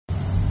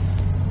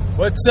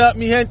What's up,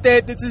 mi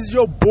gente? This is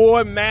your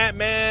boy, Matt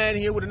Man,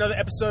 here with another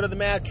episode of the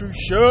Matt True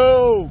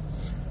Show.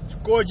 It's a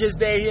gorgeous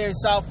day here in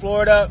South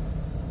Florida.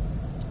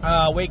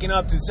 Waking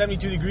up to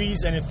 72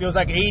 degrees and it feels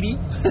like 80.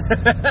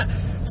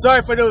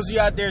 Sorry for those of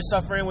you out there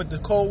suffering with the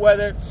cold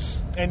weather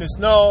and the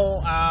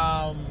snow.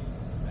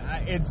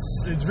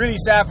 It's really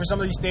sad for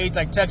some of these states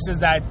like Texas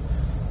that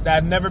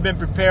have never been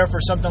prepared for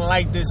something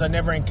like this. I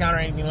never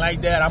encountered anything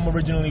like that. I'm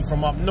originally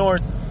from up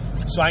north,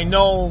 so I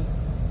know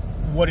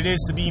what it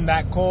is to be in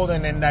that cold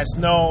and in that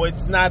snow.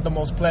 It's not the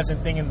most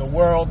pleasant thing in the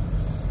world.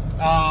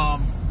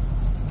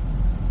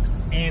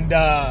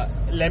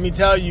 Let me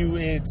tell you,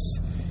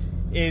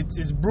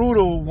 it's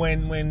brutal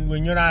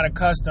when you're not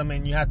accustomed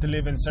and you have to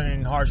live in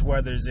certain harsh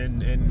weathers.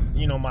 And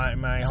you know,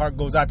 my heart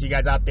goes out to you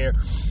guys out there.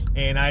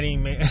 And I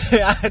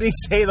didn't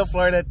say the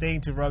Florida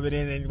thing to rub it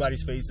in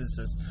anybody's face.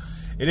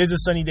 It is a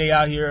sunny day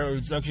out here.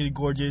 It's actually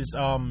gorgeous.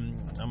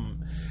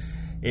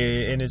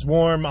 And it's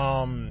warm.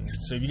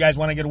 So if you guys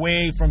want to get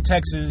away from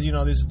Texas, you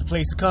know, this is the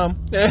place to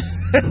come.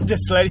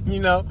 Just letting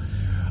you know.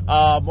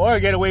 Or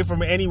get away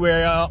from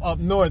anywhere up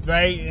north,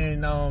 right?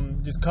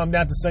 And just come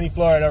down to sunny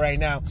Florida right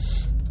now.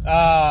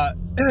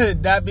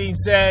 That being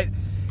said,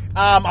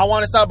 I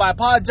want to start by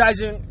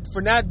apologizing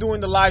for not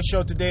doing the live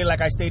show today, like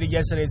I stated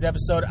yesterday's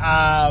episode.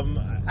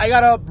 I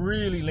got up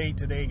really late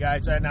today,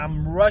 guys, and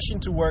I'm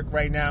rushing to work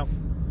right now.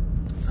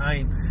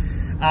 I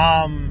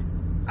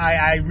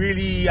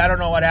don't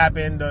know what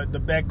happened. The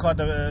bed caught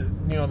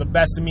the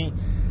best of me.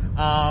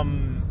 I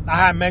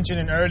had mentioned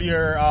in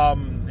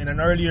an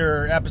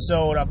earlier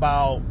episode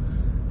about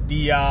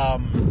the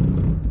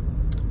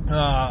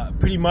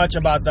pretty much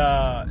about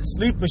the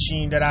sleep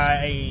machine that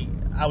I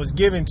was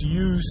given to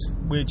use,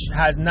 which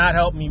has not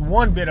helped me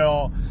one bit at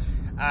all.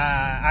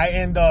 I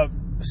end up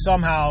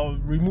somehow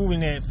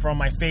removing it from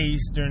my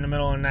face during the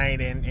middle of the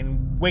night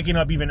and waking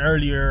up even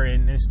earlier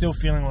and still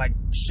feeling like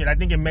shit. I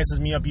think it messes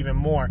me up even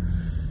more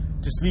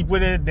to sleep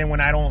with it than when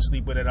I don't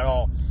sleep with it at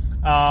all.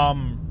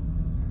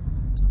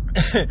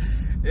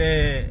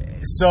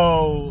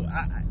 So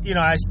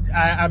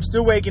I'm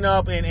still waking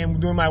up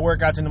and doing my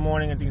workouts in the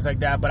morning and things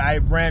like that, but I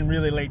ran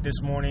really late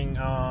this morning.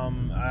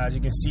 As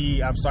you can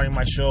see, I'm starting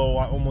my show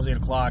at almost 8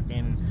 o'clock,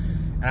 and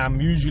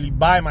I'm usually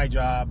by my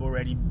job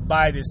already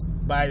by this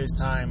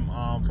time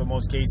for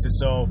most cases.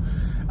 So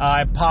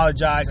I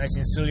apologize. I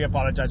sincerely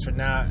apologize for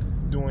not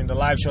doing the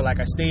live show like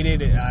I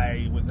stated.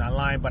 I was not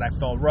lying, but I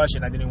felt rushed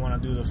and I didn't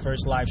want to do the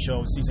first live show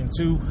of season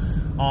 2.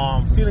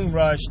 Feeling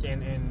rushed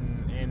and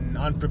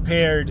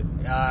unprepared.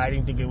 I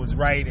didn't think it was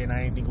right, and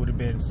I didn't think it would have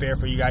been fair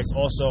for you guys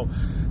also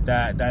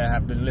that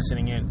have been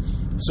listening in.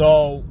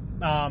 So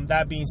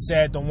that being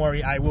said, don't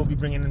worry, I will be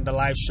bringing in the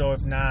live show,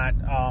 if not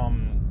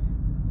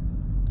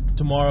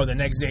tomorrow, the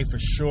next day for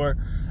sure.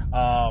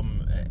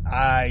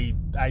 I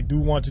do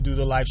want to do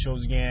the live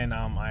shows again.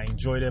 I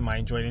enjoyed them. I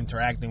enjoyed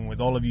interacting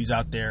with all of you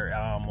out there,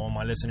 all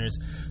my listeners.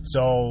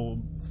 So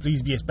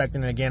please be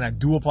expecting it again. I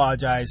do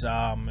apologize.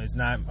 It's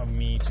not of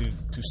me to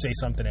say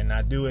something and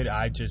not do it.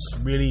 I just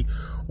really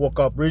woke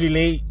up really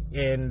late,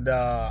 and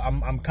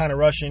I'm kind of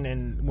rushing.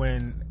 And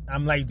when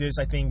I'm like this,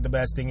 I think the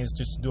best thing is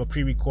just to do a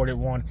pre-recorded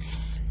one,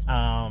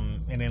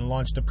 and then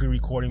launch the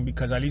pre-recording,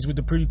 because at least with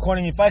the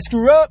pre-recording, if I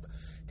screw up,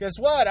 guess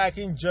what? I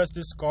can just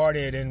discard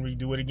it and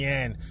redo it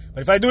again.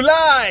 But if I do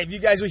live, you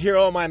guys will hear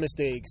all my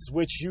mistakes,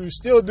 which you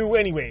still do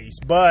anyways,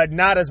 but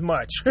not as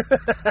much.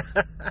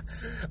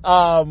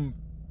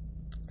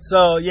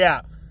 So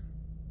yeah.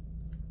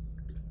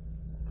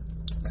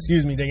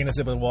 Excuse me, taking a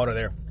sip of water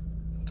there.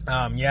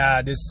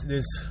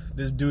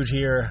 This dude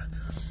here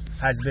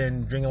has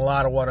been drinking a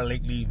lot of water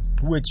lately,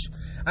 which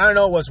I don't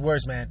know what's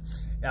worse, man.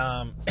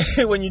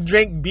 When you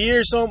drink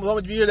beer, so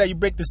much beer that you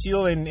break the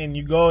seal and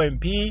you go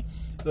and pee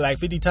like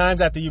 50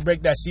 times after you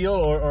break that seal,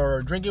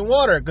 or drinking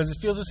water because it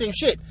feels the same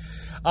shit.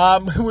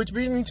 Which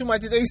brings me to my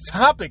today's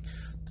topic,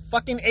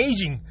 fucking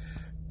aging.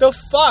 The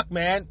fuck,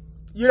 man.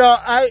 You know,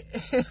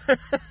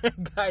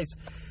 guys,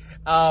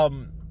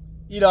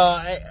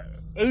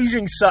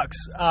 aging sucks.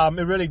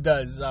 It really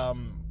does.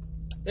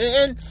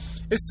 And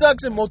it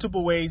sucks in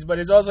multiple ways, but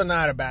it's also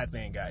not a bad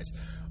thing, guys.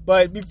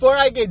 But before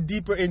I get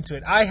deeper into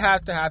it, I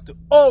have to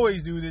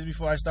always do this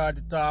before I start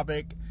the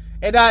topic.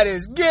 And that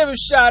is give a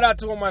shout out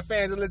to all my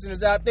fans and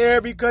listeners out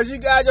there, because you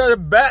guys are the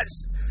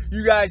best.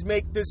 You guys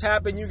make this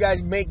happen. You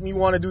guys make me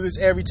want to do this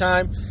every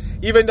time.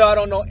 Even though I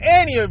don't know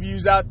any of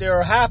yous out there,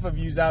 or half of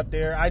yous out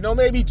there. I know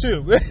maybe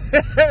 2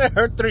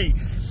 or 3.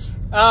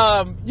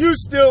 You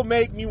still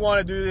make me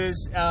want to do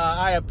this.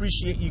 I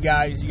appreciate you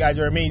guys. You guys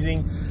are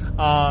amazing.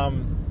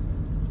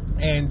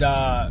 And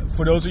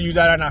for those of you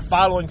that are not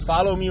following,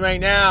 follow me right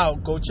now.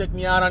 Go check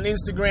me out on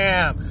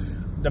Instagram.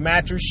 The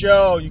Matt True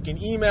Show. You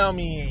can email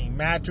me,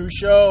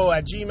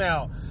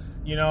 mattrueshow@gmail.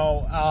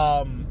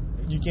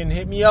 You can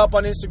hit me up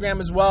on Instagram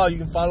as well. You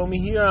can follow me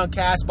here on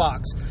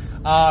Castbox.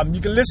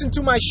 You can listen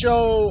to my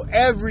show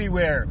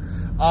everywhere.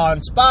 On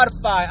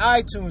Spotify,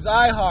 iTunes,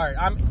 iHeart.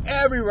 I'm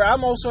everywhere.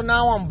 I'm also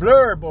now on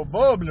Blurb or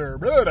Vurbler.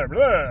 Blah, blah,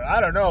 blah. I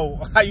don't know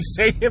how you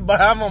say it,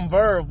 but I'm on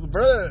Verb.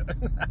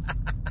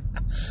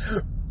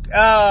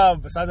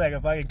 Sounds like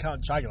a fucking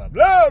Count Chocula.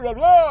 Blah, blah,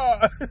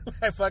 blah.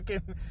 Like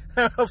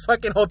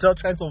fucking Hotel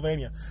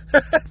Transylvania.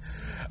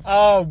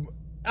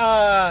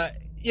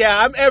 Yeah,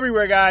 I'm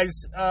everywhere,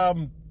 guys.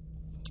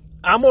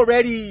 I'm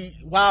already,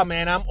 wow,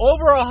 man, I'm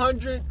over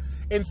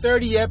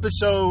 130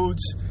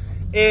 episodes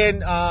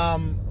in,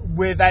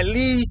 with at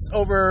least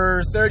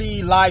over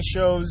 30 live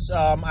shows.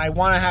 I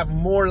want to have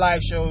more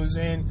live shows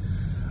in,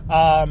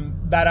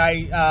 that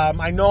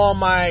I know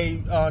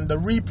on the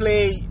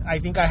replay, I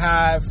think I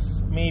have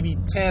maybe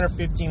 10 or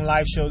 15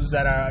 live shows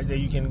that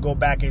you can go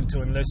back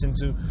into and listen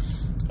to.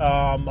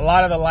 A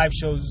lot of the live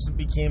shows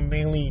became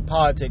mainly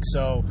politics,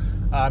 so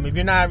if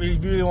you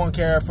really won't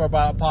care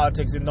about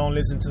politics, then don't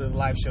listen to the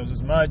live shows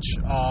as much.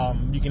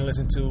 You can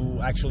listen to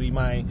actually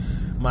my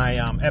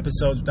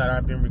episodes that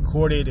have been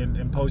recorded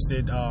and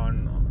posted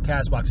on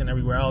Castbox and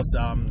everywhere else,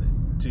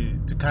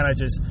 to kind of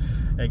just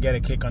get a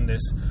kick on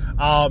this.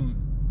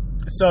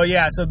 So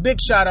big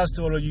shout outs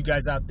to all of you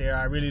guys out there.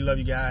 I really love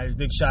you guys.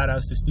 Big shout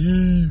outs to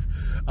Steve.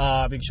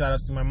 Big shout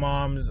outs to my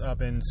moms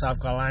up in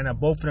South Carolina.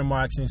 Both of them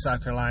are actually in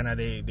South Carolina.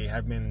 They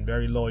have been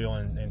very loyal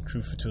and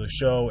truthful to the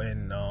show,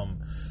 and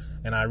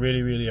I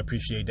really, really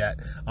appreciate that.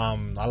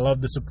 I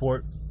love the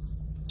support.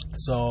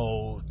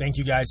 So thank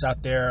you guys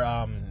out there.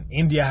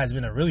 India has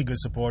been a really good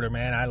supporter,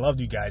 man. I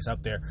love you guys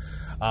out there.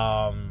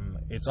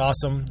 It's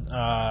awesome.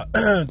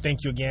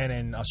 Thank you again,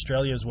 and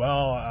Australia as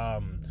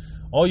well.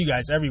 All you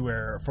guys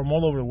everywhere from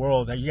all over the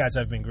world, you guys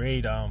have been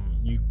great.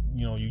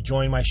 You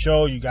join my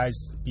show, you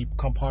guys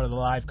become part of the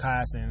live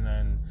cast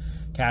and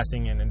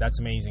casting, and that's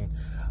amazing.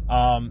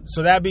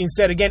 So that being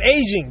said, again,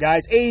 aging,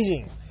 guys,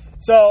 aging.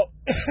 So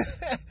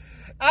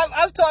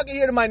I'm talking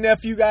here to my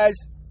nephew, guys.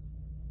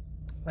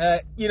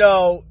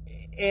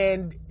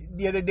 And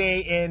the other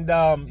day, and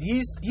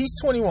he's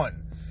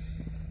 21.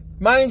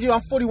 Mind you,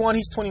 I'm 41,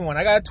 he's 21.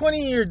 I got a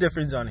 20-year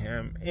difference on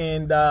him,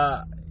 and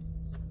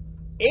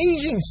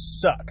aging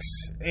sucks,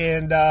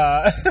 and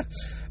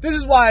this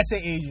is why I say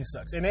aging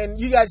sucks. And then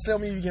you guys tell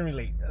me if you can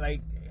relate.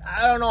 Like,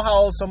 I don't know how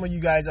old some of you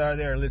guys are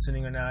there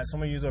listening or not.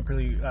 Some of you are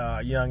pretty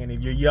young, and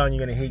if you're young, you're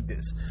gonna hate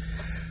this.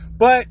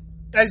 But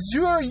as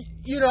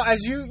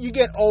you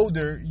get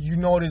older, you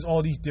notice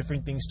all these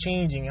different things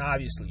changing.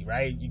 Obviously,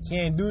 right? You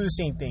can't do the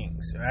same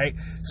things, right?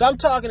 So I'm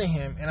talking to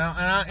him,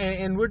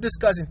 and we're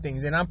discussing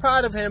things, and I'm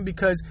proud of him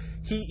because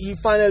he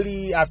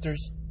finally, after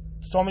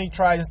so many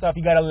tries and stuff,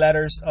 he got a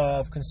letter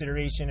of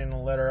consideration and a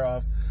letter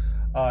of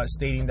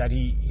stating that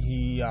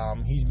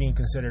he's being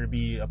considered to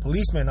be a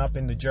policeman up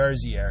in the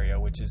Jersey area,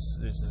 which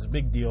is a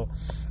big deal,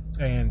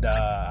 and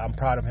I'm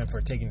proud of him for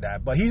taking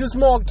that. But he's a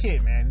small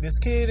kid, man. This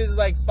kid is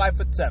like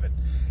 5'7".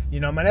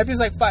 My nephew's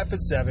like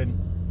 5'7".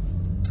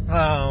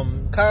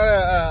 Kind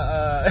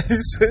of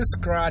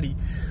scrawny,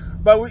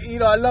 but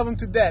I love him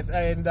to death.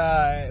 And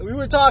we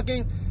were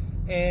talking,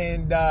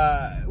 and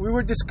we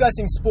were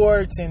discussing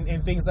sports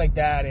and things like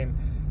that, and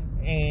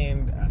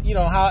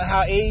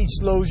how age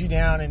slows you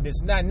down and this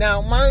and that.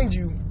 Now, mind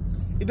you,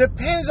 it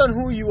depends on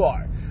who you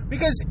are,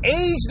 because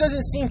age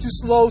doesn't seem to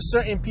slow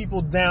certain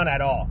people down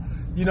at all.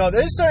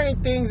 There's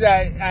certain things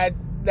that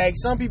like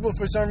some people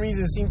for some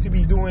reason seem to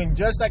be doing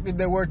just like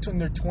they were in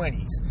their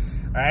 20s,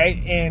 right?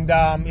 And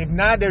if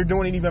not, they're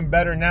doing it even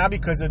better now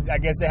because I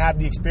guess they have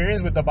the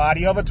experience with the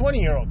body of a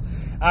 20-year-old.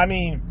 I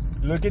mean,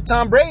 look at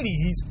Tom Brady.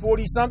 He's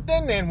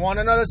 40-something and won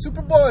another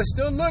Super Bowl and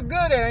still look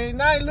good, and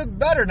now he look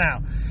better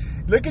now.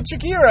 Look at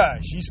Shakira.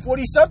 She's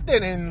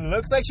 40-something and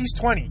looks like she's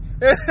 20.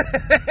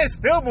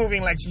 Still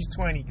moving like she's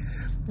 20.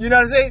 You know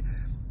what I'm saying?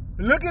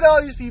 Look at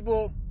all these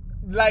people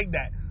like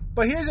that.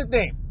 But here's the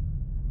thing.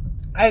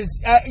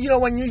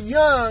 When you're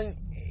young,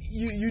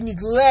 you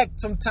neglect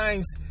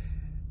sometimes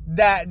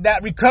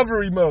that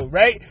recovery mode,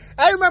 right?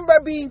 I remember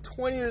being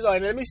 20 years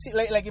old. Let me see,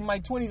 like in my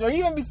 20s or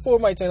even before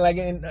my 20s, like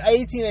in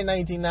 18 and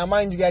 19. Now,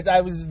 mind you guys,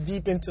 I was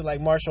deep into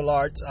like martial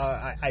arts.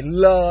 I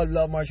love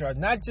martial arts,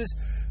 not just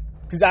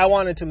because I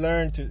wanted to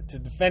learn to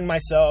defend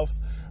myself,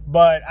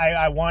 but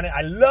I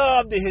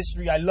love the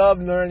history. I love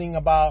learning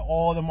about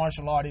all the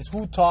martial artists,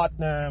 who taught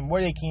them,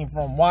 where they came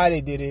from, why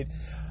they did it.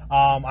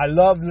 I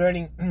love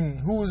learning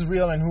who was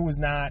real and who was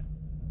not.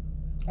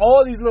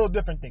 All these little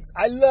different things.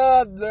 I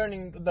love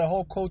learning the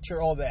whole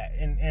culture, all that,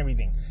 and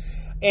everything.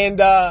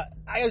 And I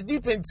was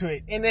deep into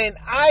it. And then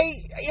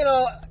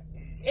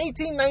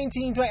 18,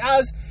 19, 20, I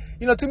was,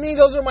 to me,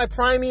 those were my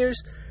prime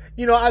years.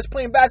 I was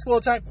playing basketball all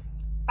the time.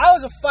 I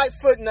was a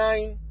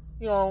 5'9",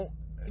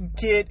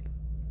 kid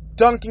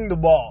dunking the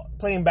ball,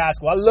 playing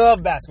basketball. I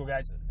love basketball,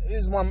 guys.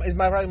 It's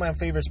probably my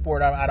favorite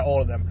sport out of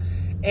all of them.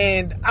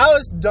 And I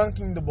was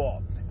dunking the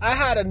ball. I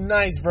had a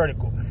nice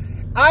vertical.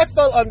 I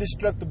felt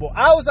indestructible.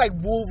 I was like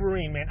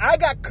Wolverine, man. I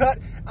got cut.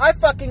 I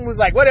fucking was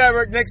like,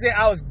 whatever. Next day,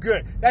 I was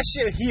good. That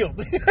shit healed.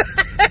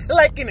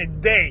 Like in a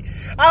day.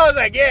 I was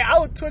like, yeah, I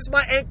would twist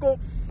my ankle,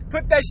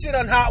 put that shit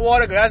on hot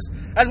water, because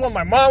that's what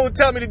my mom would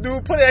tell me to do.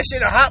 Put that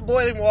shit in hot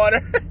boiling water.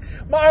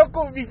 My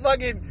ankle would be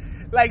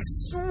fucking like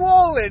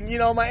swollen.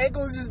 My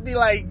ankle would just be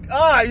like,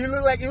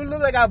 it would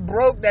look like I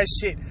broke that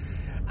shit.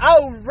 I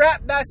would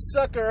wrap that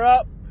sucker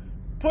up,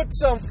 put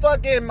some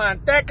fucking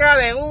manteca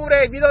de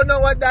ubre. If you don't know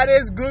what that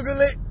is,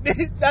 Google it.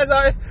 That's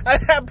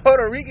that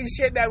Puerto Rican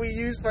shit that we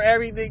use for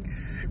everything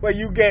when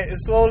you get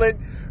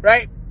swollen,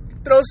 right?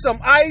 Throw some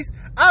ice.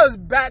 I was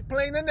back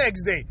playing the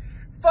next day.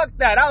 Fuck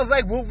that. I was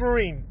like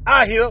Wolverine.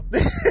 I heal.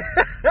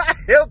 I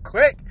heal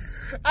quick.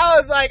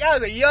 I was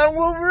a young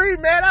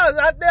Wolverine, man. I was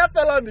out there. I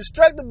felt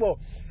indestructible.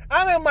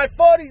 I'm in my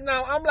 40s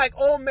now. I'm like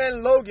old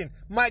man Logan.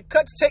 My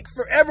cuts take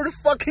forever to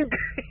fucking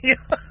heal.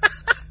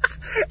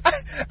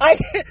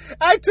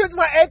 I took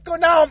my ankle.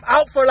 Now I'm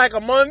out for like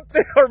a month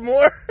or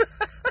more.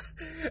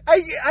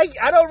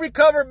 I don't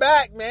recover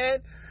back, man.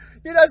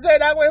 You know what I'm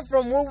saying? I went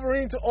from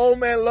Wolverine to old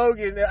man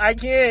Logan. I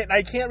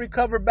can't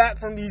recover back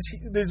from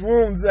these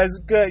wounds as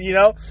good, you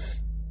know?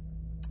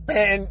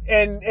 And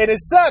it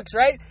sucks,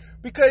 right?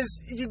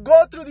 Because you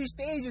go through these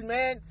stages,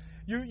 man.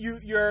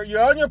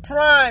 You're on your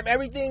prime.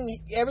 Everything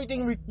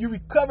you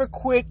recover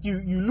quick.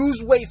 You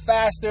lose weight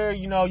faster.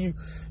 You know, you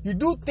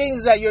do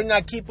things that you're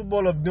not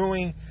capable of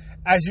doing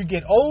as you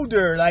get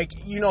older. Like,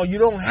 you know, you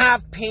don't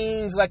have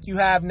pains like you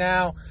have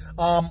now,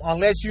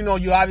 unless, you know,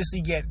 you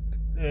obviously get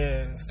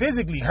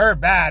physically hurt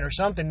bad or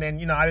something. Then,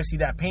 you know, obviously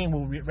that pain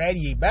will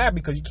radiate bad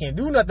because you can't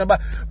do nothing.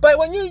 But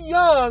when you're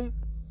young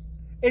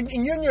and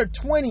you're in your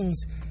 20s,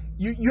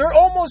 you're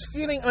almost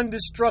feeling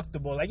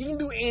indestructible. Like, you can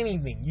do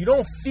anything. You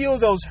don't feel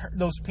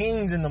those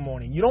pains in the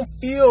morning. You don't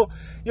feel,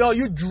 you know,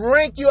 you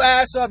drink your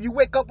ass off. You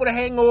wake up with a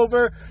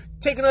hangover,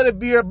 take another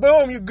beer,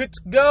 boom, you're good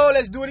to go.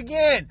 Let's do it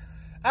again.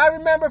 I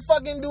remember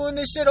fucking doing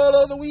this shit all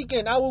over the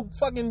weekend. I would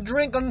fucking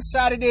drink on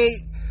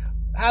Saturday,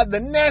 have the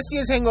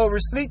nastiest hangover,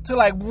 sleep till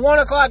like 1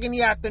 o'clock in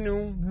the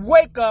afternoon,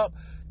 wake up,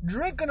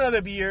 drink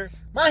another beer,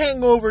 my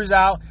hangover's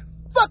out,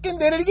 fucking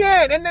did it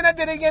again. And then I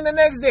did it again the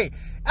next day.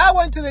 I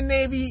went to the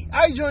Navy.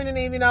 I joined the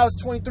Navy when I was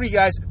 23,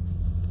 guys.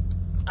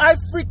 I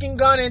freaking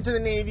got into the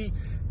Navy,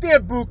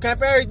 did boot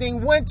camp, everything,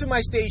 went to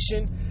my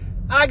station.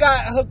 I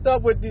got hooked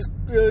up with this,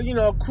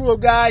 crew of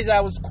guys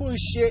that was cool as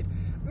shit.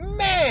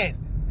 Man,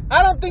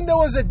 I don't think there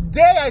was a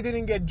day I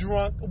didn't get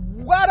drunk.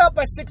 Got up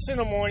at 6 in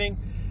the morning,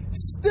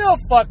 still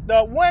fucked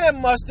up, went and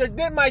mustered,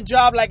 did my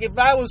job like if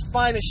I was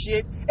fine as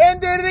shit, and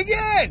did it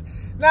again.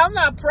 Now, I'm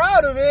not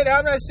proud of it.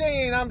 I'm not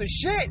saying I'm the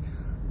shit.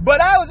 But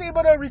I was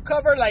able to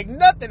recover like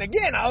nothing.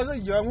 Again, I was a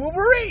young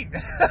Wolverine.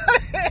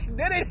 It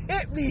didn't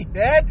hit me,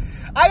 man.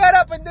 I got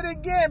up and did it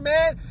again,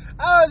 man.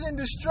 I was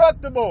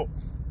indestructible.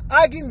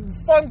 I can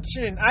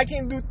function. I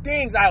can do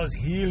things. I was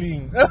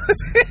healing.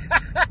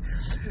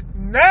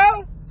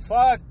 Now,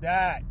 fuck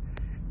that.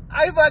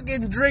 I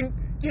fucking drink,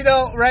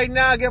 right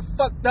now, I get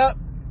fucked up.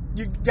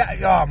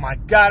 Oh my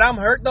God, I'm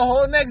hurt the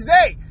whole next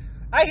day.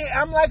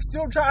 I'm like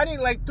still trying. I need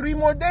like 3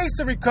 more days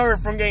to recover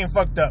from getting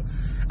fucked up.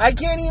 I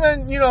can't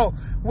even,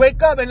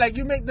 wake up and like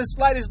you make the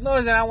slightest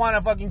noise and I want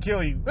to fucking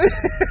kill you.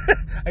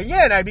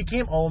 Again, I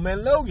became old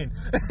man Logan.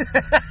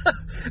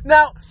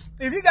 Now,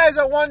 if you guys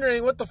are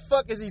wondering what the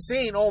fuck is he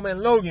saying, old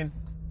man Logan,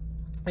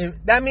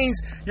 that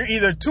means you're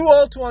either too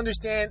old to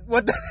understand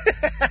what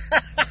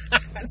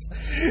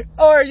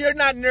or you're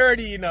not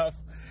nerdy enough.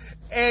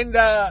 And,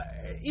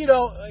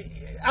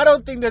 I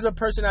don't think there's a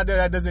person out there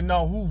that doesn't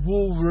know who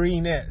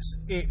Wolverine is.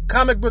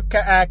 Comic book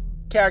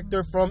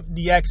character from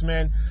the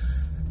X-Men.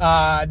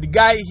 The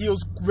guy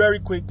heals very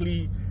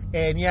quickly,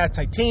 and he has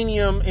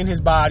titanium in his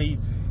body,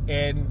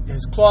 and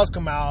his claws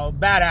come out.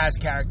 Badass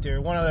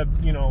character. One of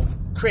the,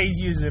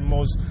 craziest and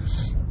most,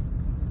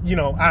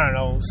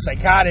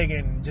 psychotic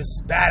and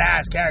just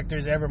badass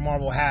characters ever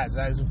Marvel has.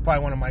 That's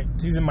probably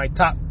he's in my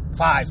top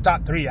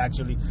 3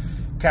 actually,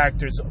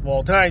 characters of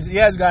all time. So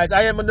yes, guys,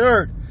 I am a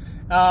nerd.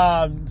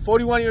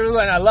 41 years old,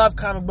 and I love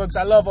comic books.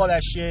 I love all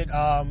that shit.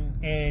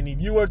 And if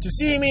you were to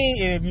see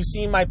me, and if you've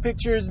seen my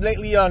pictures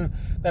lately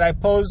that I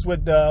post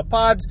with the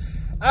pods,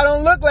 I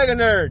don't look like a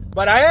nerd,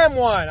 but I am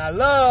one. I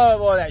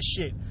love all that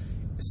shit.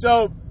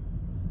 So,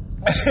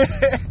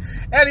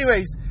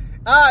 anyways,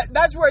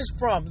 that's where it's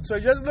from. So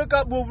just look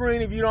up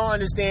Wolverine if you don't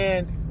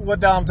understand what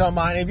the hell I'm talking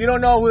about. And if you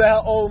don't know who the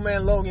hell Old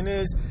Man Logan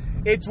is,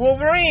 it's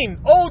Wolverine,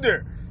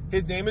 older.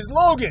 His name is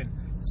Logan.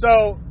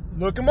 So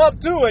look him up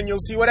too, and you'll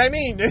see what I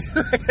mean.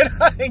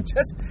 I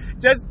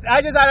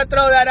just had to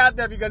throw that out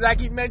there because I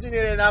keep mentioning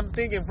it, and I'm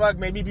thinking, fuck,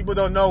 maybe people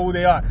don't know who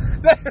they are.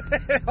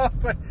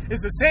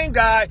 It's the same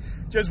guy,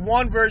 just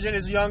one version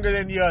is younger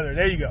than the other.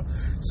 There you go.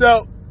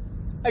 So,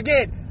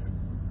 again,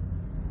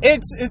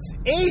 it's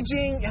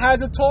aging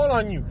has a toll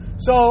on you.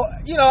 So,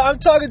 I'm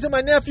talking to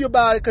my nephew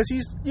about it because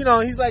he's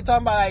like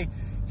talking about like,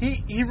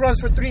 he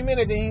runs for 3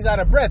 minutes and he's out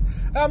of breath.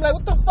 And I'm like,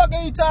 what the fuck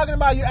are you talking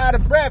about? You're out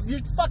of breath.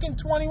 You're fucking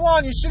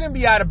 21. You shouldn't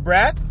be out of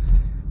breath.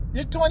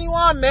 You're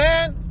 21,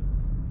 man.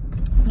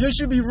 You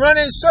should be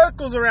running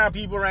circles around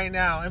people right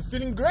now and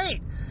feeling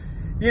great.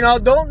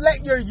 Don't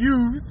let your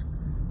youth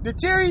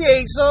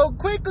deteriorate so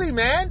quickly,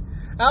 man.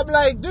 I'm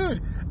like,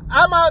 dude,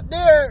 I'm out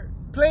there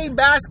playing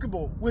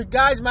basketball with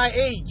guys my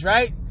age,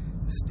 right?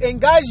 And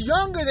guys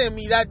younger than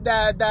me that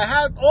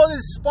have all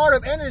this spark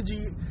of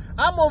energy.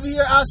 I'm over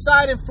here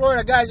outside in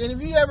Florida, guys, and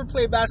if you ever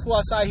play basketball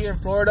outside here in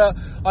Florida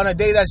on a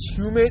day that's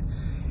humid,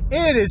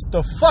 it is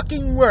the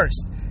fucking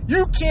worst.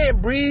 You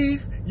can't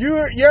breathe.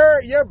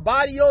 your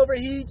body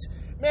overheats.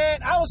 Man,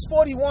 I was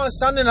 41,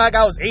 sounding like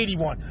I was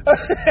 81.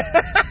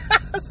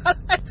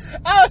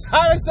 I was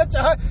having such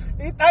a hard...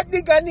 I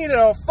think I needed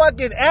a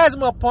fucking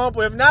asthma pump,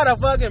 if not a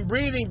fucking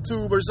breathing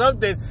tube or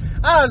something.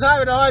 I was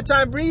having a hard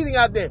time breathing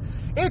out there.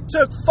 It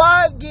took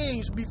 5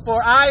 games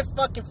before I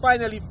fucking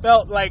finally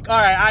felt like, all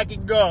right, I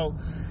can go,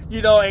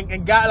 you know,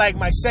 and got like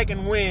my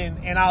second win.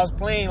 And I was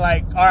playing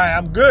like, all right,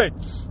 I'm good.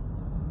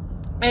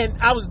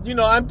 And I was, you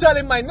know, I'm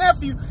telling my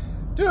nephew,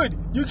 dude,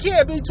 you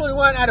can't be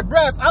 21 out of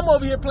breath. I'm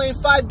over here playing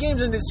 5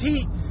 games in this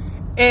heat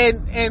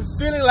and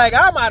feeling like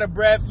I'm out of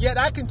breath, yet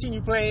I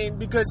continue playing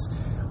because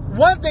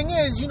one thing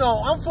is, you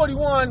know, I'm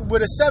 41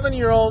 with a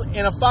 7-year-old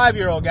and a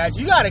 5-year-old, guys.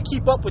 You got to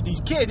keep up with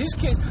these kids.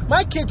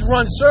 My kids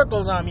run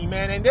circles on me,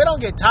 man, and they don't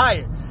get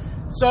tired.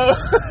 So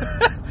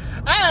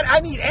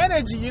I need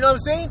energy, you know what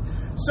I'm saying?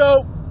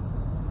 So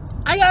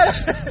I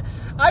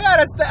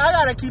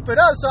gotta keep it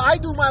up. So I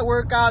do my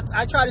workouts.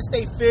 I try to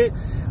stay fit.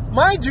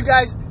 Mind you,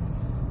 guys,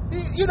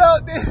 you know,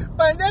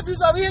 my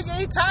nephew's over here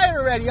getting tired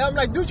already. I'm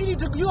like, dude, you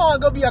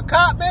want to go be a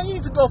cop, man? You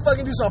need to go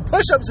fucking do some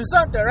push-ups or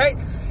something, right?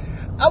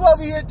 I'm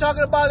over here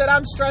talking about that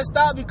I'm stressed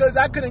out because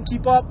I couldn't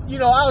keep up. You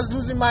know, I was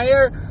losing my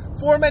air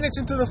 4 minutes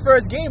into the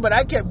first game, but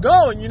I kept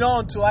going, you know,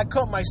 until I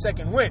caught my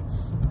second win.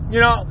 You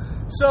know,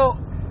 so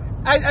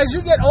as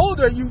you get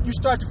older, you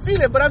start to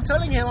feel it. But I'm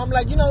telling him, I'm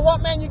like, you know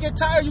what, man, you get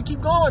tired, you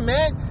keep going,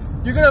 man.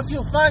 You're going to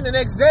feel fine the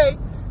next day,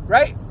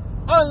 right?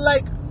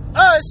 Unlike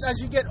us,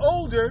 as you get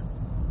older,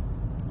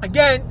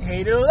 again,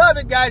 hate it or love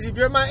it, guys. If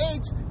you're my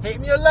age, hate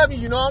me or love me,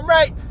 you know I'm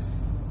right.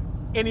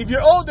 And if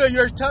you're older,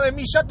 you're telling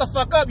me, shut the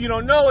fuck up. You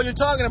don't know what you're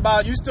talking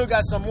about. You still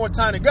got some more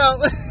time to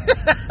go.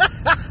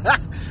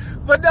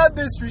 But no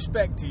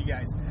disrespect to you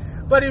guys.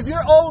 But if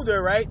you're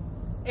older, right,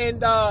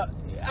 and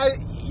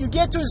you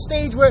get to a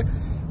stage where,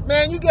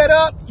 man, you get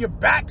up, your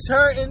back's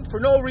hurting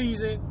for no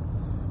reason.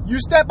 You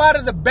step out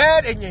of the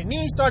bed and your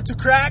knees start to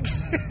crack.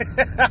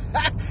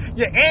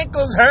 Your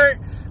ankles hurt.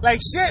 Like,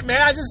 shit, man,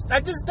 I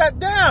just stepped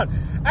down.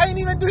 I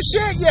didn't even do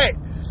shit yet.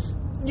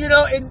 You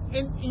know,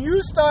 and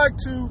you start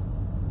to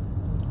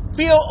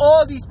feel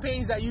all these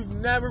pains that you've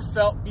never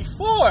felt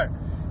before.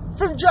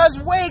 From just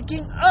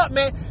waking up,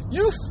 man.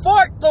 You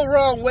fart the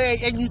wrong way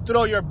and you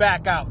throw your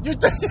back out. You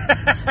know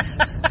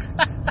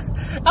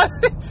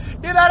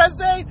what I'm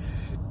saying?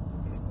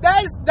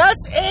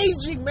 That's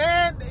aging,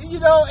 man. You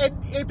know,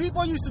 and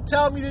people used to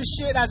tell me this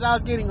shit as I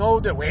was getting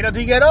older. Wait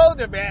until you get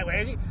older, man.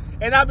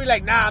 And I'll be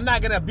like, nah, I'm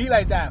not going to be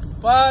like that.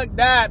 Fuck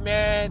that,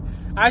 man.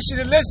 I should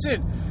have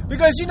listened.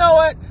 Because you know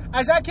what?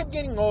 As I kept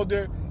getting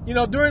older, you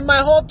know, during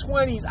my whole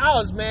 20s, I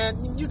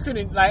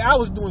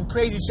was doing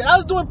crazy shit. I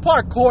was doing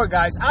parkour,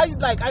 guys. I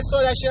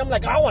saw that shit. I'm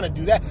like, I want to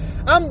do that.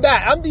 I'm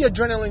the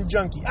adrenaline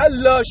junkie. I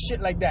love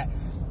shit like that.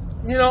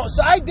 You know,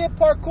 so I did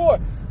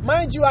parkour.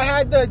 Mind you, I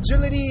had the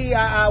agility.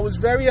 I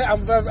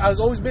was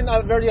always been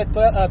very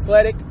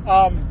athletic.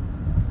 And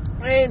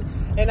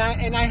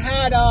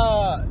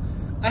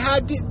I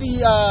had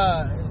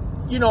the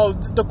you know,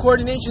 the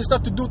coordination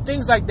stuff to do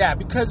things like that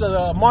because of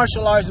the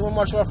martial arts, doing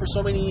martial arts for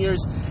so many years,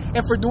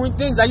 and for doing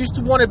things. I used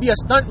to want to be a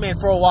stuntman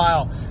for a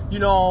while. You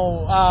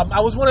know,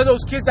 I was one of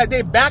those kids that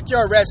did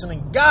backyard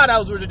wrestling. God,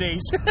 those were the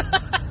days.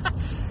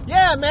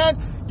 Yeah,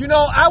 man. You know,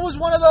 I was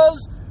one of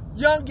those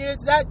young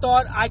kids that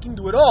thought I can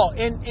do it all.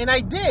 And I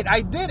did.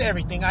 I did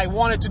everything I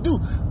wanted to do.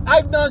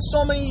 I've done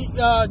so many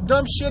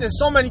dumb shit and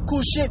so many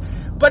cool shit,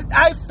 but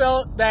I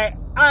felt that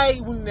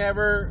I would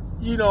never,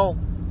 you know,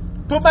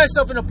 put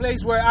myself in a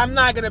place where I'm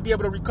not going to be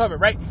able to recover,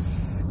 right?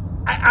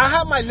 I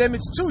have my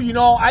limits too, you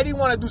know. I didn't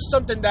want to do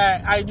something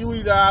that I knew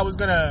either I was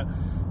going to,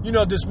 you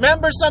know,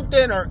 dismember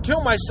something or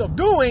kill myself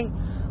doing,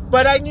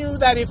 but I knew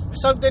that if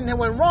something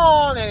went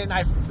wrong and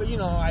I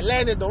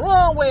landed the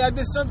wrong way, I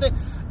did something,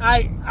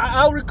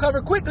 I'll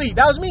recover quickly.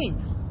 That was me.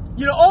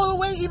 You know, all the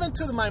way even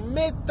to my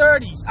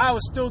mid-30s, I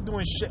was still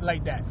doing shit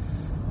like that.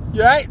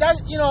 You right?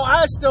 That, you know,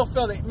 I still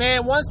felt it.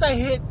 Man, once I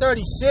hit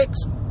 36,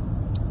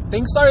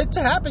 things started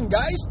to happen,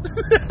 guys.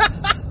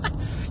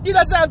 You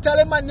know, so I'm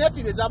telling my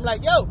nephew this. I'm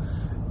like, yo,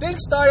 things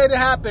started to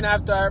happen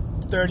after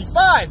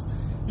 35,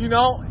 you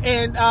know,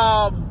 and,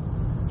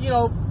 you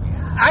know,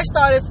 I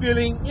started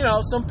feeling, you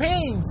know, some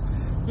pains.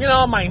 You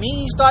know, my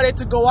knees started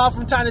to go out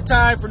from time to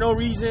time for no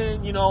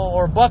reason, you know,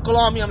 or buckle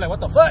on me. I'm like, what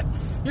the fuck?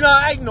 You know,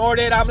 I ignored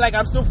it. I'm like,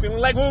 I'm still feeling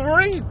like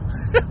Wolverine.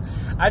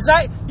 As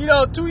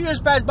 2 years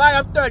passed by,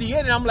 I'm 38,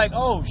 and I'm like,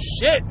 oh,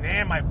 shit,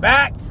 man, my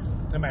back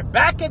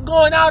kept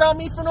going out on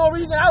me for no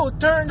reason. I would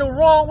turn the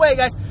wrong way,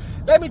 guys.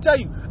 Let me tell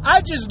you,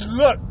 I just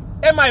look,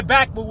 and my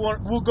back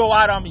will go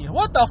out on me.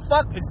 What the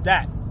fuck is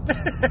that?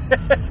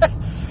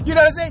 You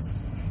know what I'm saying?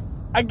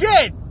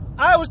 Again,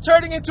 I was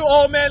turning into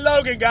old man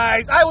Logan,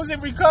 guys. I was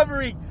in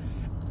recovery.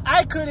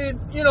 I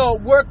couldn't, you know,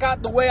 work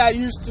out the way I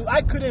used to.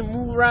 I couldn't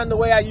move around the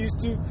way I used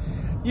to.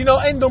 You know,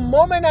 and the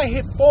moment I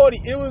hit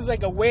 40, it was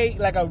like a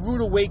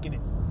rude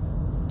awakening.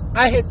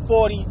 I hit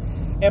 40,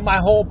 and my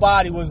whole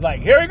body was like,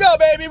 here we go,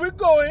 baby, we're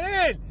going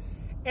in.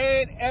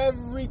 And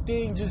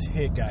everything just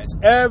hit, guys.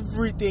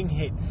 Everything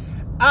hit.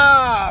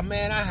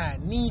 Man, I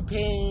had knee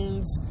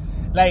pains.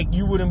 like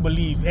you wouldn't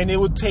believe, and it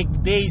would take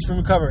days to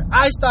recover.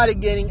 I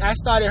started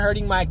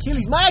hurting my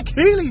Achilles. My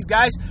Achilles,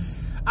 guys.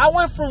 I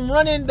went from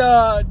running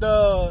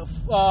the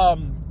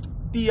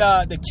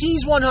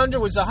Keys 100,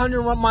 which is a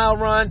 100-mile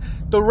run,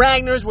 the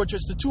Ragnars, which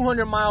is the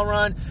 200-mile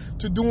run,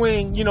 to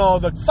doing,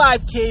 the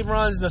 5K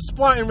runs, the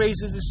Spartan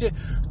races and shit,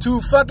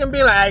 to fucking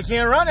being like, I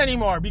can't run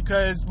anymore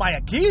because my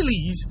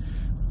Achilles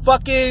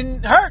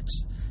fucking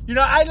hurts.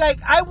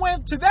 I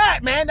went to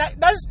that, man.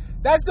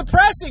 That's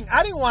depressing.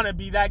 I didn't want to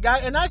be that guy,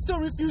 and I still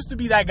refuse to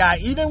be that guy.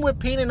 Even with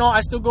pain and all, I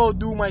still go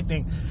do my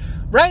thing.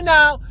 Right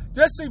now,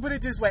 just to put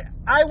it this way,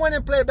 I went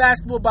and played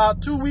basketball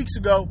about 3 weeks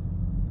ago,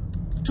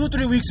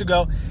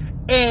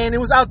 and it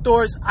was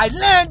outdoors. I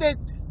landed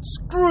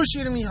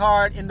excruciatingly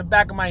hard in the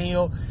back of my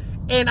heel,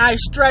 and I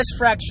stress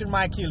fractured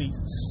my Achilles.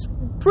 It's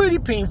pretty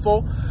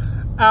painful.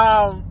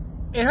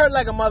 It hurt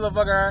like a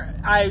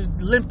motherfucker. I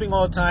limping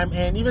all the time,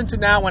 and even to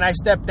now, when I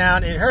step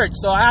down, it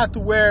hurts. So I have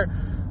to wear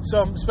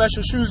some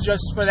special shoes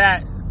just for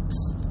that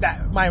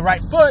my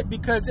right foot,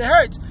 because it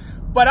hurts.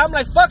 But I'm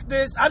like, fuck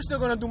this. I'm still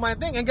gonna do my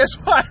thing. And guess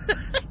what?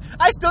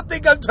 I still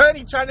think I'm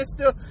trying to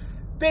still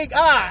think,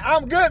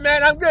 I'm good,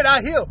 man. I'm good. I'll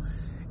heal.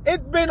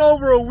 It's been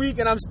over a week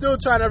and I'm still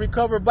trying to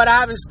recover, but I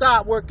haven't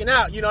stopped working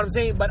out. You know what I'm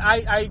saying? But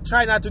I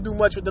try not to do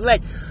much with the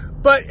leg.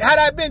 But had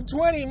I been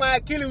 20, my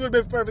Achilles would have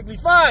been perfectly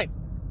fine.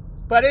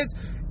 But it's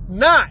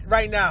not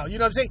right now. You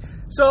know what I'm saying?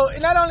 So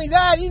not only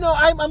that,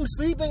 I'm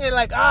sleeping and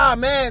like,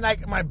 man,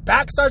 like my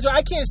back starts to,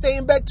 I can't stay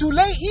in bed too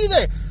late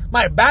either.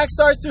 My back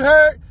starts to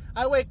hurt.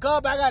 I wake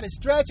up, I got to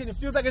stretch, and it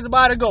feels like it's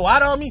about to go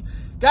out on me.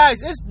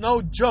 Guys, it's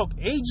no joke.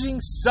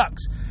 Aging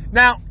sucks.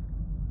 Now,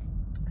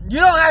 you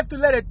don't have to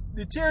let it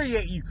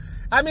deteriorate you.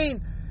 I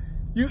mean,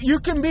 you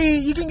can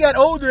get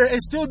older and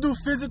still do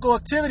physical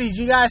activities.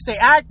 You got to stay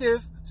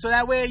active so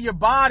that way your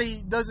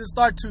body doesn't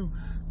start to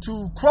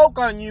croak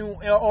on you,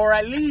 or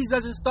at least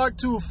doesn't start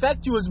to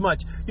affect you as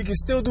much. You can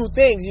still do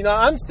things.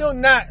 I'm still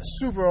not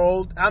super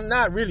old. I'm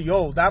not really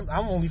old. I'm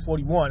only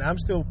 41. I'm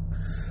still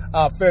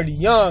fairly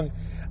young.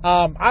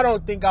 I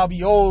don't think I'll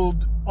be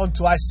old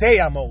until I say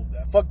I'm old.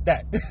 Fuck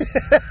that.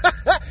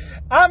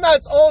 I'm not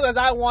as old as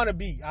I want to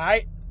be, all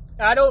right?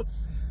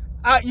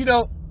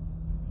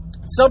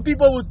 Some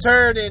people will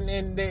turn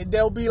and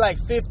they'll be like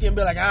 50 and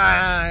be like,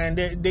 and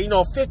they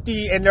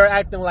 50 and they're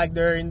acting like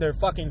they're in their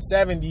fucking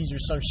 70s or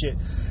some shit,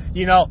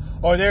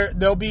 or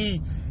they'll be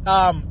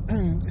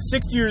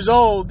 60 years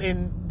old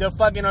and they're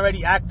fucking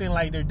already acting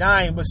like they're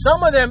dying. But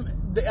some of them,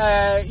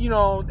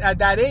 at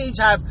that age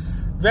have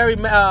very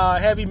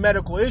heavy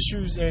medical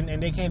issues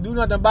and they can't do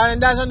nothing about it,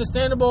 and that's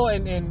understandable,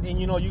 and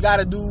you got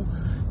to do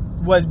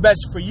what's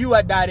best for you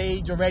at that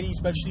age already,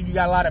 especially if you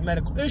got a lot of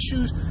medical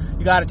issues.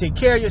 You got to take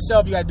care of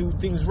yourself. You got to do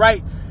things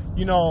right,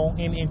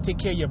 and take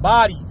care of your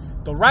body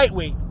the right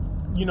way,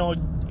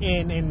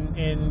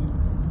 and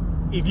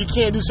if you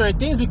can't do certain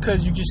things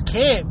because you just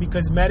can't,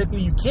 because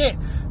medically you can't,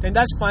 then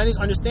that's fine. It's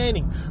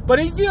understanding. But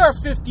if you're a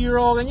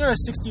 50-year-old and you're a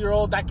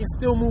 60-year-old that can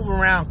still move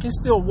around, can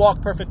still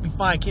walk perfectly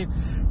fine,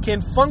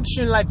 can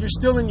function like you're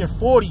still in your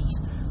 40s,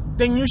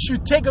 then you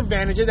should take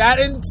advantage of that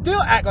and still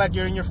act like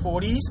you're in your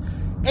 40s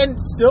and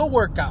still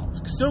work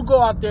out. Still go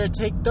out there,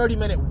 take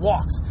 30-minute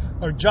walks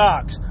or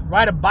jogs,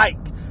 ride a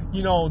bike,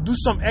 do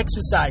some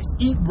exercise,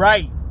 eat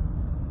right,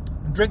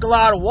 drink a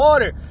lot of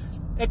water,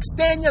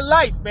 extend your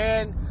life,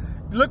 man.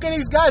 Look at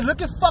these guys.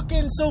 Look at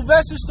fucking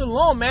Sylvester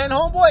Stallone, man.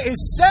 Homeboy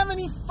is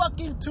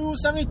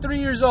 73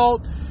 years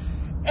old,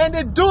 and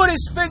the dude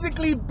is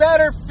physically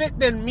better fit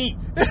than me.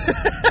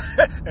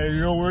 And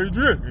you know what he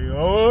did?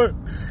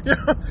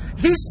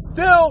 He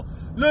still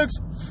looks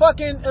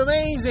fucking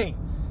amazing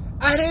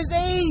at his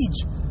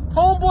age.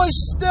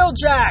 Homeboy's still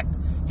jacked.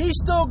 He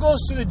still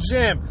goes to the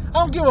gym. I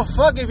don't give a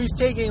fuck if he's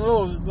taking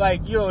little,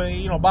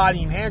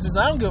 body enhancers.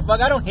 I don't give a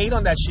fuck. I don't hate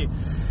on that shit.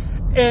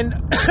 And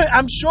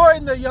I'm sure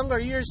in the younger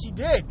years he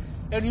did.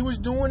 And he was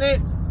doing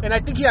it. And I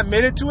think he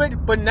admitted to it.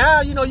 But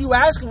now, you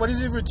ask him, what is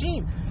his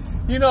routine?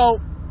 He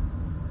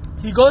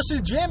goes to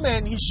the gym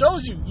and he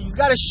shows you. He's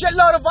got a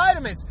shitload of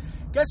vitamins.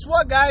 Guess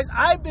what, guys?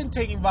 I've been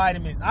taking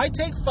vitamins. I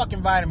take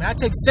fucking vitamins. I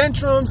take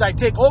Centrums. I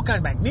take all kinds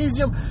of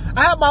magnesium.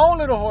 I have my own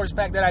little horse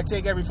pack that I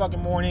take every fucking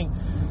morning.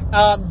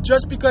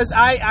 Just because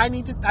I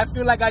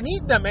feel like I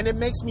need them. And it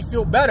makes me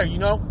feel better,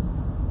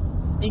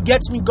 It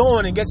gets me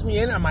going, it gets me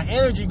my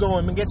energy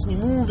going, it gets me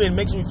moving,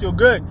 makes me feel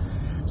good.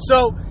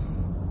 So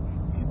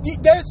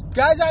there's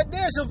guys out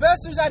there,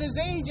 Sylvester's at his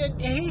age,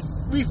 and he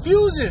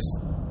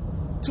refuses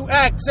to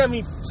act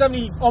 70,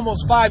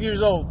 almost 5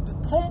 years old. The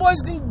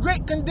homeboy's in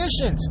great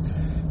conditions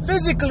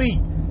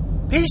physically.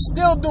 He's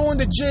still doing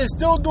the gym,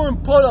 still doing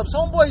pull-ups.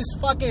 Homeboy's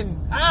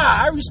fucking,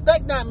 I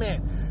respect that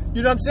man.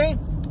 You know what I'm saying?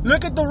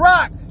 Look at The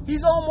Rock.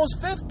 He's almost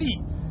 50.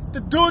 The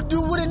dude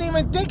wouldn't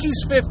even think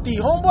he's 50.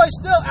 Homeboy's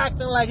still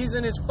acting like he's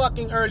in his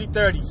fucking early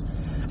 30s.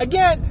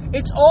 Again,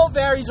 it's all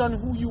varies on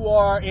who you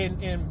are and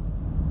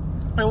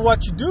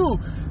what you do.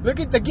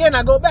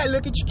 I go back,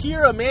 look at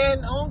Shakira,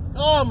 man.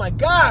 Oh my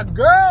God,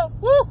 girl.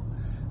 Woo.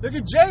 Look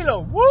at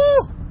J-Lo. Woo.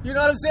 You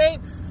know what I'm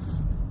saying?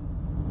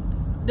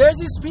 there's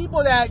these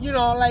people that, you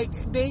know, like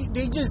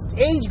they just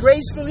age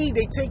gracefully.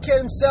 They take care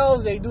of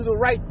themselves. They do the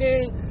right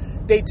thing.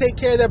 They take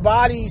care of their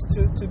bodies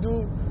to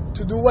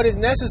do what is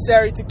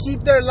necessary to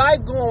keep their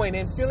life going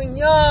and feeling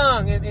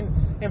young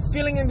and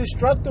feeling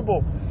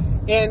indestructible.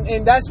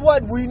 And that's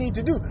what we need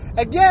to do.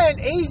 Again,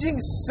 aging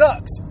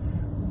sucks,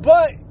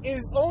 but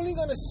it's only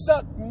gonna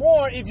suck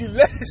more if you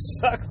let it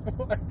suck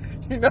more.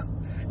 You know,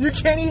 you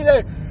can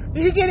either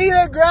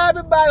grab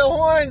it by the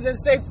horns and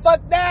say,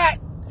 "Fuck that,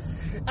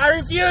 I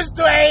refuse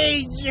to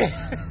age."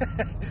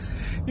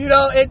 You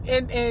know,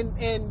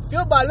 and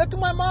feel bad. Look at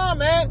my mom,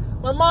 man.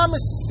 My mom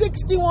is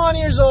 61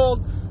 years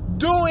old,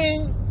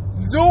 doing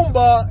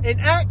Zumba and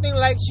acting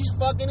like she's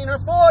fucking in her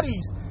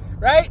 40s,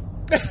 right?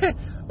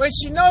 When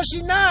she knows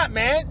she's not,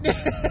 man.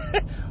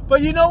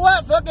 But you know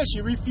what? Fuck it.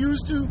 She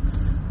refused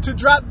to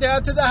drop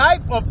down to the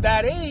hype of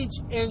that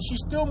age, and she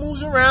still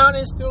moves around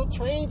and still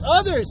trains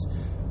others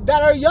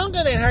that are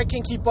younger than her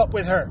can keep up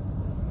with her.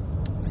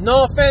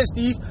 No offense,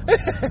 Steve.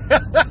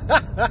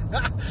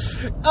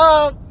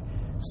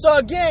 So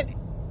again,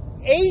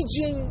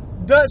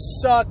 aging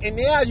does suck, and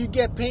yeah, you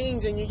get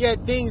pains and you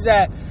get things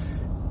that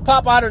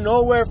pop out of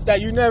nowhere that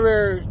you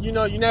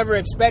never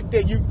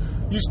expected.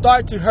 You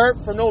start to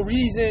hurt for no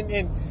reason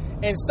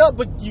and stuff,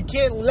 but you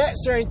can't let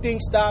certain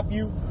things stop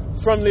you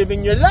from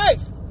living your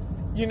life,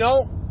 you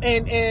know.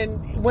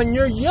 And when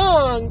you're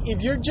young,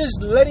 if you're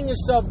just letting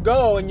yourself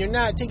go and you're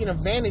not taking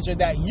advantage of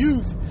that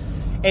youth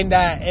and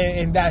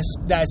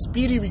that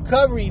speedy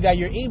recovery that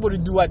you're able to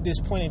do at this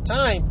point in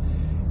time,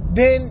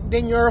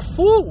 then you're a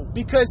fool,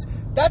 because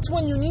that's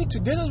when you need to.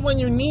 This is when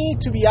you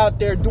need to be out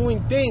there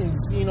doing things,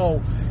 you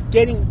know,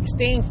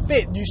 staying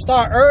fit. You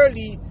start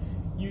early,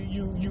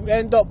 you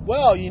end up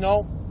well, you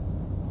know.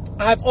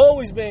 I've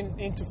always been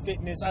into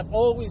fitness. I've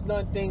always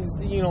done things,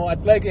 you know,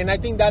 athletic, and I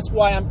think that's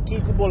why I'm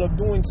capable of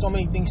doing so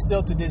many things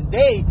still to this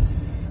day,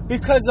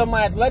 because of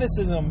my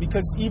athleticism.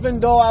 Because even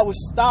though I would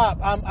stop,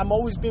 I'm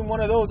always been one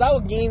of those. I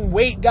would gain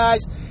weight,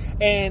 guys,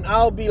 and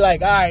I'll be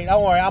like, all right,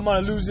 don't worry, I'm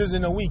gonna lose this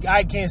in a week.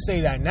 I can't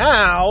say that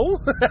now,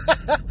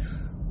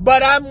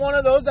 but I'm one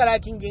of those that I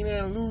can gain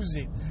it and lose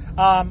it.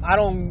 I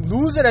don't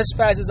lose it as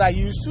fast as I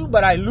used to,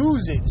 but I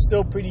lose it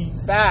still pretty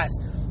fast,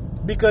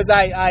 because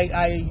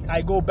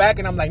I go back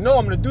and I'm like, no,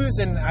 I'm going to do this,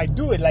 and I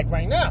do it. Like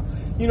right now,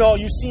 you know,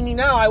 you see me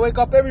now, I wake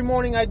up every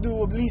morning, I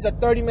do at least a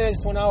 30 minutes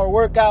to an hour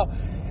workout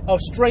of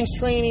strength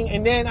training,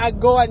 and then I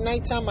go at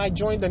nighttime, I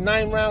join the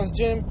 9 rounds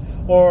gym,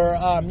 or,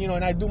 you know,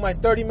 and I do my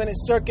 30-minute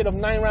circuit of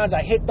 9 rounds.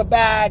 I hit the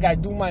bag, I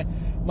do my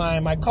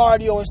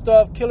cardio and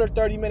stuff, killer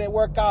 30-minute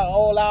workout,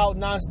 all out,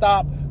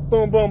 nonstop,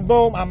 boom, boom,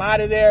 boom, I'm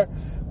out of there,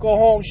 go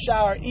home,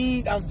 shower,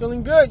 eat, I'm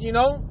feeling good, you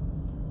know.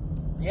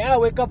 Yeah, I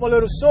wake up a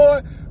little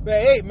sore, but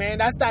hey, man,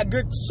 that's that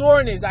good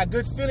soreness, that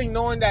good feeling,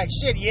 knowing that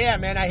shit, yeah,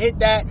 man, I hit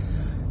that.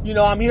 You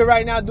know, I'm here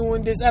right now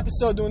doing this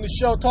episode, doing the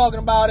show, talking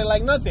about it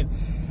like nothing.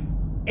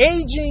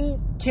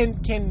 Aging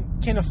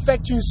can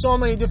affect you in so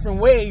many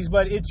different ways,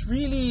 but it's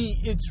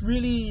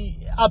really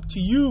up to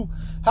you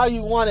how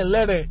you want to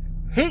let it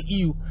hit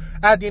you.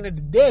 At the end of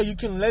the day, you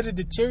can let it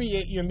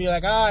deteriorate you and be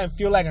like, I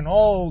feel like an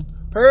old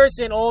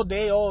person all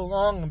day, all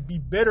long, and be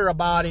bitter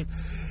about it.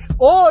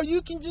 Or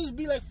you can just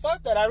be like,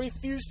 fuck that, I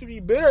refuse to be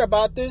bitter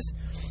about this.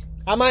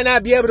 I might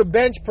not be able to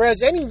bench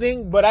press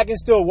anything, but I can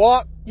still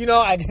walk, you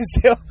know, I can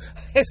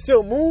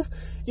still move,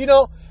 you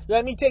know.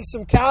 Let me take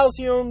some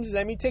calciums,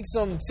 let me take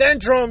some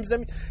Centrums,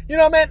 you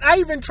know, man, I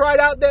even tried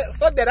out that,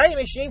 fuck that, I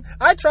ain't ashamed,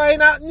 I tried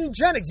out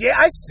Nugenix. Yeah,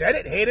 I said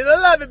it, hate it or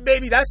love it,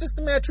 baby, that's just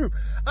the man truth.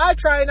 I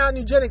tried out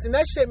Nugenix, and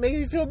that shit made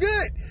me feel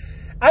good.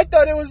 I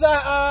thought it was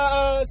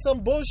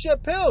some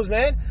bullshit pills,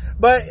 man.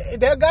 But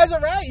that guys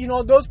are right. You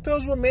know, those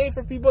pills were made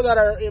for people that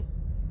are,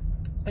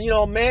 you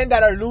know, men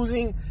that are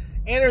losing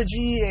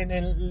energy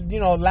and you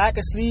know, lack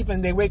of sleep,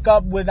 and they wake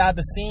up without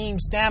the same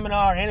stamina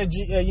or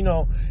energy, you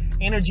know,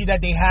 energy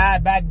that they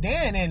had back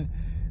then. And,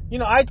 you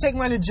know, I take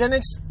my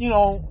Nugenix, you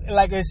know,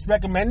 like it's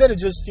recommended.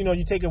 It's just, you know,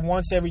 you take it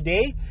once every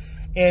day.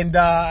 And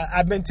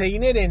I've been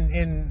taking it,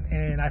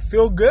 and I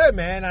feel good,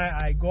 man.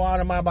 I go out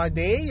on my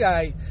day.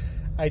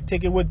 I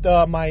take it with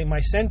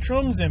my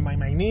Centrums and my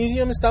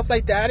magnesium and stuff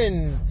like that,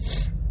 and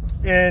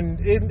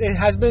it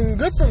has been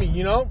good for me,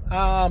 you know.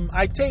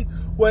 I take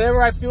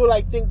whatever I feel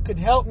like could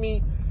help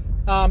me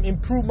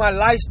improve my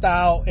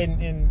lifestyle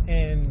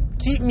and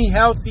keep me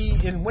healthy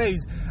in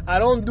ways. I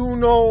don't do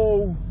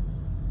no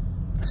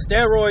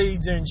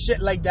steroids and shit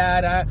like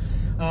that.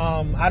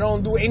 I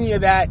don't do any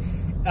of that.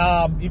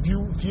 If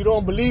you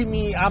don't believe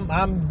me,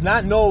 I'm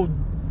not no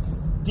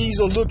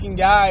diesel looking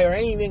guy or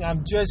anything.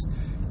 I'm just,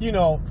 you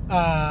know,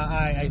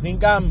 I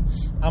think I'm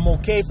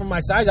okay for my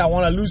size. I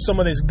want to lose some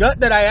of this gut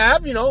that I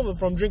have, you know,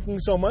 from drinking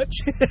so much.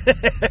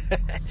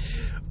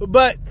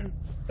 But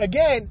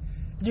again,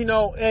 you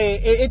know,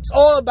 it's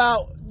all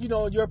about, you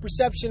know, your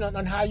perception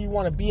on how you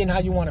want to be and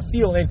how you want to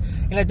feel. And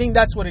I think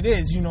that's what it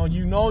is. You know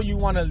you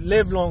want to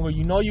live longer.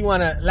 You know you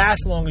want to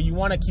last longer. You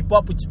want to keep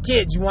up with your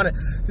kids. You want to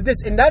do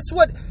this. And that's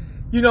what,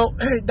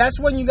 that's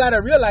when you got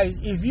to realize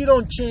if you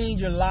don't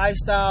change your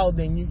lifestyle,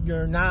 then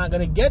you're not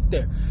going to get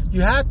there.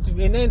 You have to.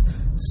 And then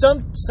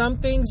some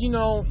things,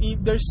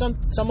 there's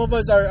some of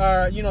us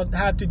are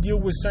have to deal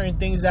with certain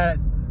things that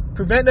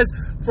prevent us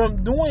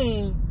from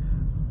doing,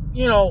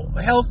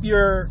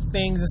 healthier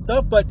things and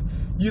stuff, but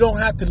you don't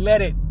have to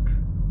let it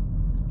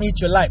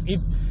eat your life.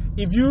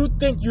 If you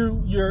think your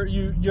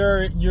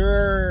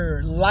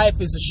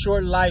life is a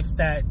short life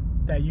that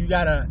you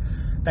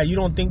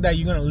don't think that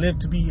you're going to live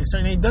to be a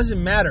certain age, it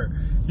doesn't matter.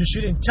 You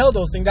shouldn't tell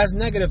those things. That's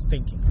negative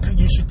thinking.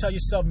 You should tell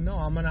yourself, no,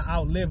 I'm going to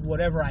outlive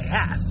whatever I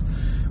have.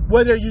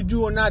 Whether you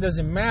do or not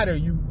doesn't matter.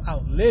 You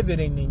outlive it,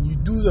 and then you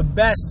do the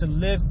best to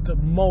live the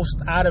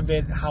most out of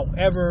it,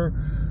 however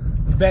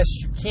best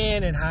you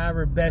can and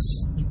however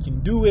best you can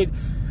do it.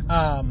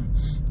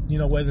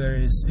 Whether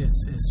it's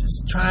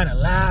just trying to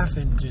laugh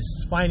and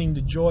just finding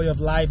the joy of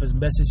life as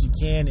best as you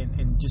can,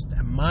 and just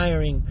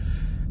admiring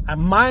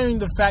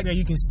the fact that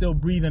you can still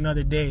breathe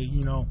another day,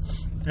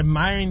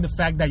 admiring the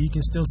fact that you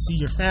can still see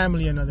your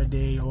family another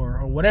day,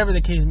 or whatever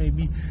the case may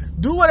be.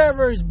 Do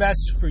whatever is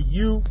best for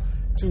you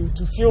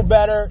to feel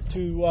better,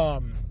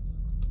 to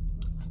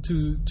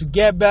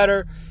get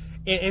better,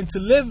 and to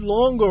live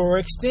longer or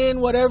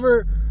extend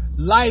whatever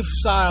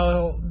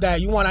lifestyle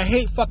that you want. I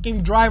hate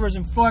fucking drivers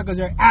in Florida because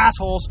they're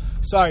assholes.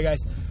 Sorry, guys.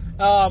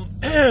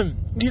 Do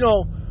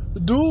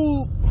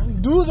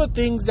the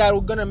things that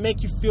are gonna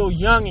make you feel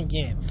young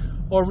again,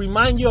 or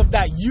remind you of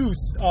that youth,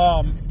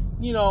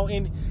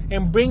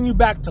 and bring you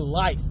back to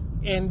life,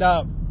 and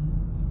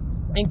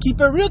keep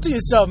it real to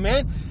yourself,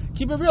 man.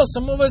 Keep it real.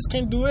 Some of us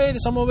can do it,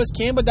 some of us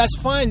can't, but that's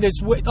fine.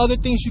 There's other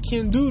things you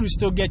can do to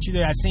still get you to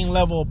that same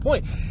level of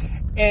point.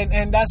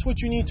 And that's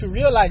what you need to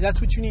realize.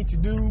 That's what you need to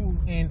do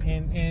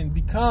and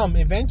become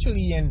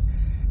eventually,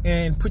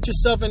 and put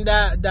yourself in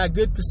that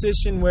good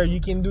position where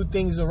you can do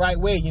things the right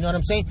way. You know what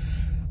I'm saying?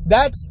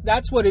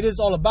 That's what it is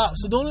all about.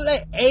 So don't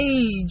let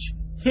age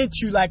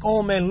hit you like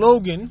old man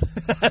Logan,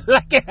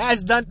 like it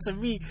has done to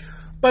me.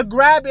 But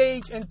grab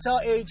age and tell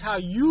age how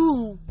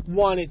you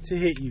want it to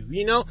hit you.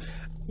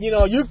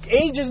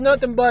 Age is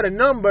nothing but a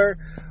number.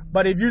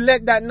 But if you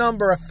let that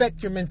number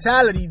affect your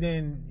mentality,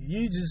 then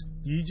you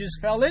just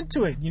fell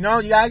into it. You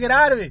gotta get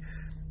out of it.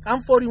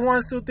 I'm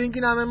 41, still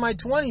thinking I'm in my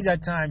 20s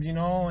at times,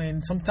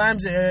 and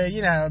sometimes,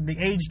 the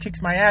age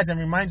kicks my ass and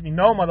reminds me,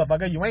 no,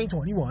 motherfucker, you ain't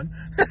 21.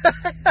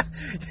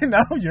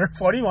 You're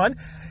 41.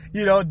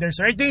 There's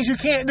certain things you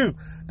can't do.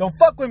 Don't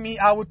fuck with me.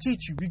 I will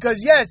teach you.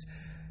 Because yes,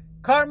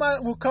 karma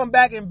will come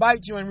back and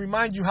bite you and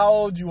remind you how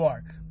old you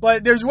are.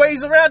 But there's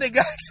ways around it,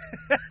 guys.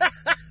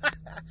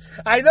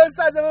 I know it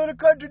sounds a little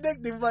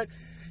contradicting, but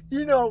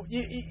you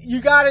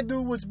got to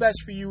do what's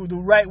best for you the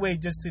right way,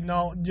 just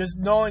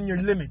knowing your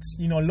limits,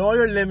 know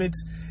your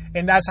limits.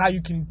 And that's how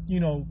you can,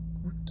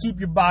 keep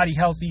your body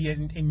healthy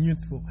and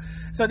youthful.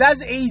 So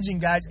that's aging,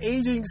 guys.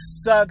 Aging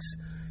sucks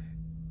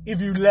if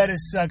you let it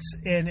sucks.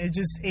 And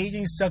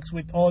aging sucks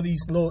with all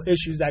these little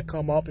issues that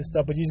come up and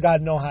stuff, but you just got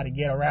to know how to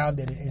get around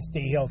it and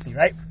stay healthy,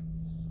 right?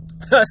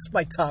 That's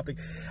my topic.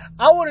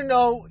 I want to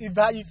know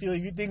how you feel,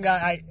 if you think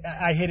I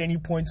hit any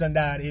points on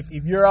that, if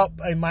you're up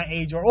in my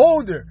age or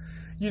older,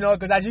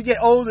 because as you get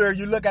older,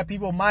 you look at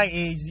people my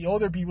age, the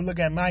older people look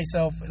at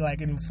myself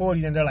like in the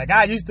 40s, and they're like,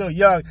 you're still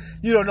young,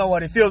 you don't know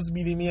what it feels to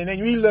be to me. And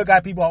then we look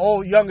at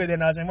people younger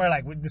than us, and we're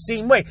like the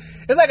same way.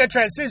 It's like a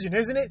transition,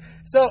 isn't it?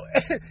 So,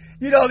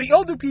 the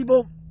older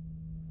people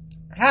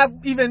have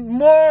even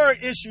more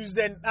issues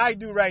than I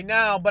do right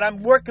now, but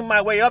I'm working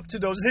my way up to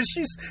those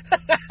issues.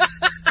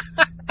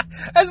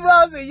 As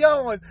well as the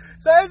young ones.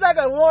 So it's like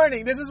a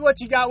warning. This is what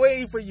you got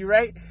waiting for you,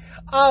 right?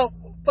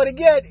 But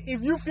again,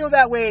 if you feel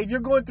that way, if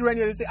you're going through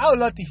any of this, I would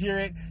love to hear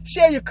it.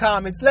 Share your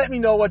comments. Let me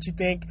know what you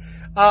think.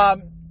 I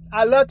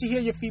love to hear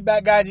your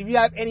feedback, guys. If you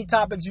have any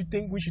topics you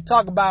think we should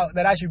talk about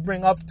that I should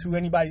bring up to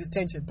anybody's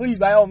attention, please,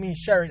 by all means,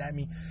 share it at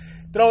me.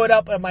 Throw it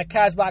up at my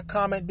Castbox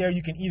comment there.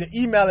 You can either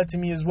email it to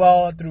me as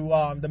well through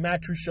the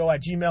Matt True Show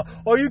at Gmail,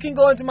 or you can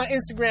go into my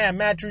Instagram,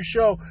 Matt True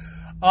Show.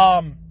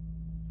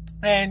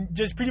 And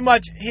just pretty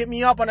much hit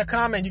me up on a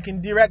comment. You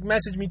can direct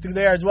message me through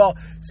there as well.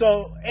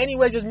 So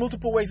anyway, just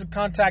multiple ways of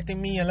contacting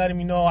me and letting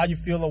me know how you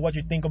feel or what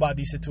you think about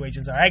these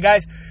situations. All right,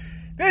 guys,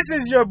 this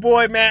is your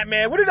boy Matt,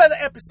 man, with another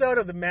episode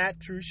of the Matt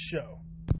True Show.